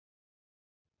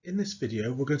In this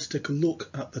video, we're going to take a look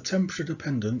at the temperature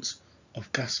dependence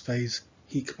of gas phase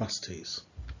heat capacities.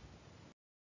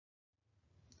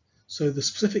 So the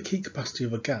specific heat capacity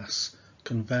of a gas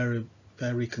can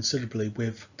vary considerably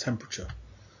with temperature.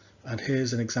 And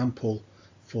here's an example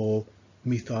for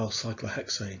methyl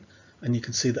cyclohexane. And you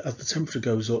can see that as the temperature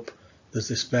goes up, there's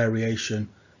this variation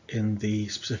in the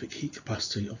specific heat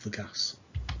capacity of the gas.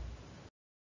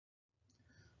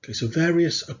 Okay, so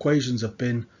various equations have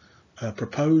been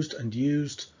proposed and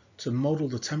used to model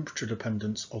the temperature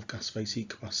dependence of gas phase heat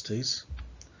capacities,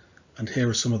 and here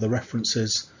are some of the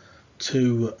references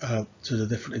to the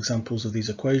different examples of these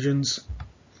equations.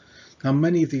 Now,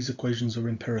 many of these equations are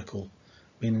empirical,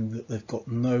 meaning that they've got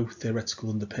no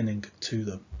theoretical underpinning to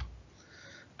them,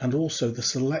 and also the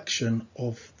selection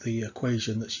of the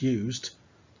equation that's used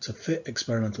to fit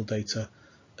experimental data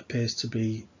appears to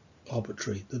be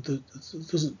arbitrary. There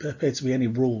doesn't appear to be any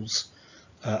rules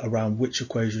around which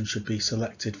equation should be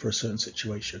selected for a certain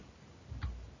situation.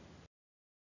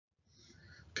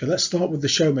 Okay, let's start with the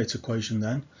Showmate equation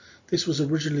then. This was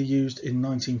originally used in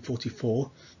 1944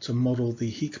 to model the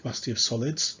heat capacity of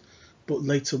solids, but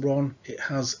later on it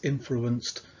has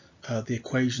influenced the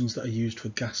equations that are used for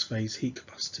gas phase heat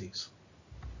capacities.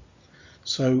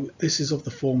 So this is of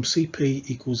the form Cp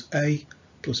equals A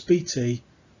plus Bt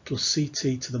plus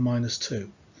Ct to the minus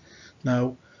 2.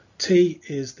 Now, T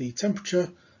is the temperature,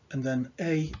 and then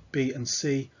A, B and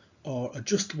C are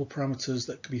adjustable parameters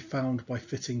that can be found by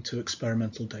fitting to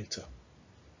experimental data.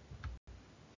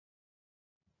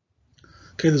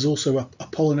 Okay, there's also a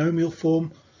polynomial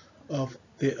form of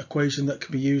the equation that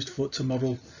can be used to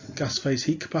model gas phase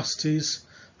heat capacities,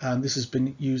 and this has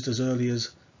been used as early as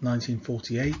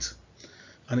 1948,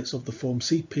 and it's of the form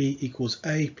Cp equals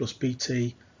A plus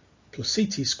Bt plus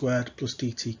Ct squared plus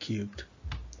dt cubed.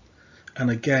 And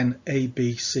again, A,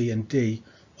 B, C and D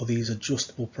are these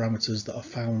adjustable parameters that are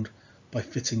found by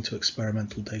fitting to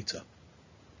experimental data.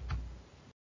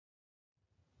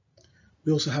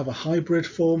 We also have a hybrid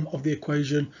form of the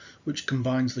equation which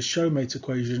combines the Showmate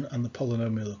equation and the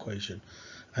polynomial equation,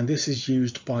 and this is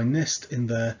used by NIST in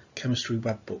their chemistry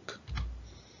web book.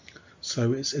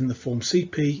 So it's in the form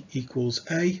Cp equals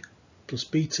A plus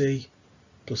Bt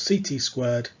plus Ct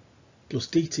squared plus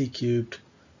dt cubed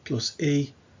plus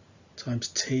E times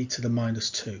T to the minus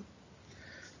 2.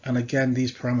 And again,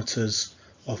 these parameters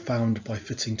are found by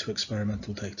fitting to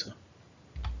experimental data.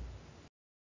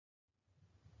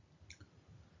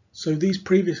 So these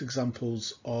previous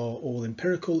examples are all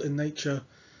empirical in nature,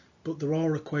 but there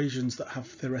are equations that have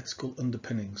theoretical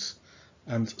underpinnings.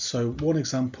 And so one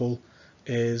example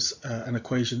is an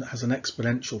equation that has an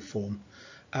exponential form.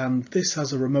 And this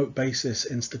has a remote basis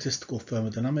in statistical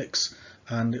thermodynamics,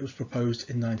 and it was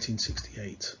proposed in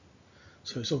 1968.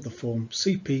 So it's of the form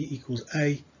Cp equals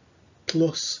A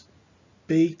plus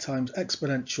B times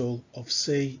exponential of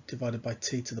C divided by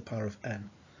T to the power of n.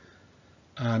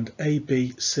 And A,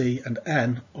 B, C and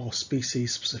n are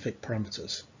species-specific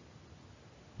parameters.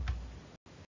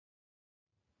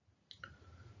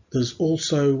 There's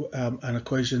also an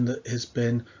equation that has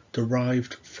been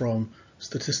derived from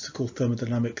statistical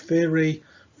thermodynamic theory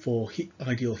for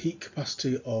ideal heat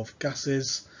capacity of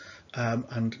gases,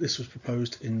 and this was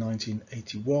proposed in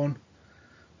 1981.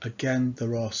 Again,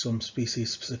 there are some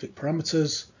species-specific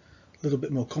parameters, a little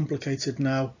bit more complicated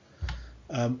now,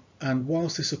 and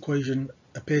whilst this equation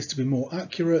appears to be more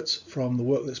accurate from the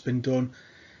work that's been done,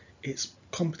 it's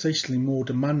computationally more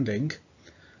demanding,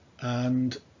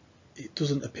 and it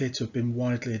doesn't appear to have been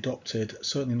widely adopted,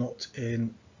 certainly not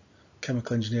in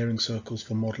chemical engineering circles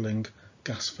for modelling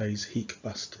gas phase heat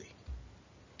capacity.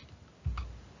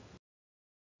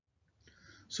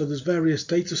 So there's various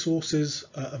data sources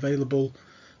available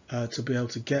to be able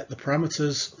to get the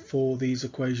parameters for these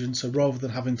equations. So rather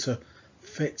than having to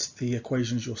fit the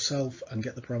equations yourself and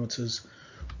get the parameters,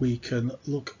 we can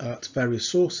look at various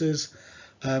sources.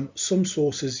 Some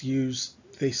sources use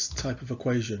this type of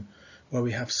equation where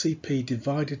we have Cp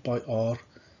divided by R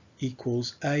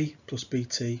equals A plus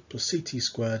Bt plus Ct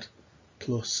squared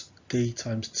plus D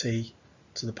times T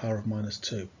to the power of minus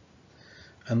 2.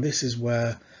 And this is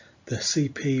where the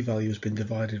Cp value has been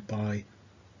divided by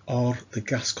R, the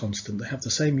gas constant. They have the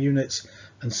same units,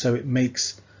 and so it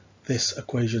makes this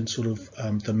equation sort of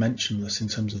dimensionless in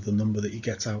terms of the number that you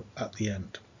get out at the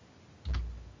end.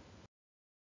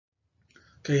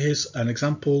 Okay, here's an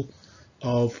example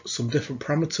of some different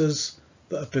parameters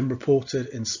that have been reported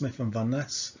in Smith and Van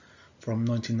Ness from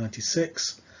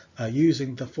 1996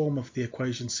 using the form of the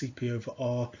equation Cp over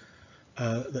R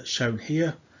that's shown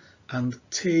here, and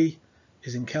T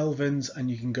is in kelvins,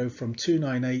 and you can go from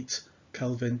 298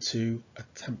 Kelvin to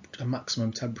a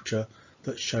maximum temperature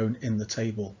that's shown in the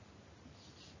table.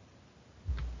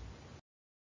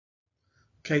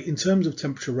 Okay, in terms of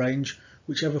temperature range,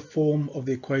 whichever form of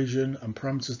the equation and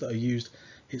parameters that are used,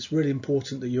 it's really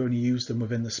important that you only use them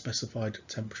within the specified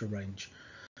temperature range.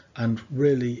 And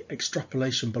really,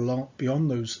 extrapolation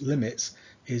beyond those limits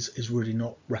is really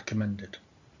not recommended.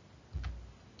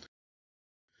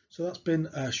 So that's been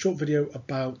a short video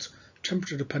about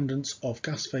temperature dependence of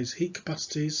gas phase heat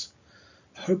capacities.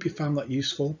 I hope you found that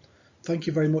useful. Thank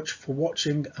you very much for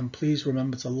watching, and please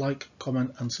remember to like,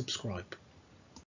 comment and subscribe.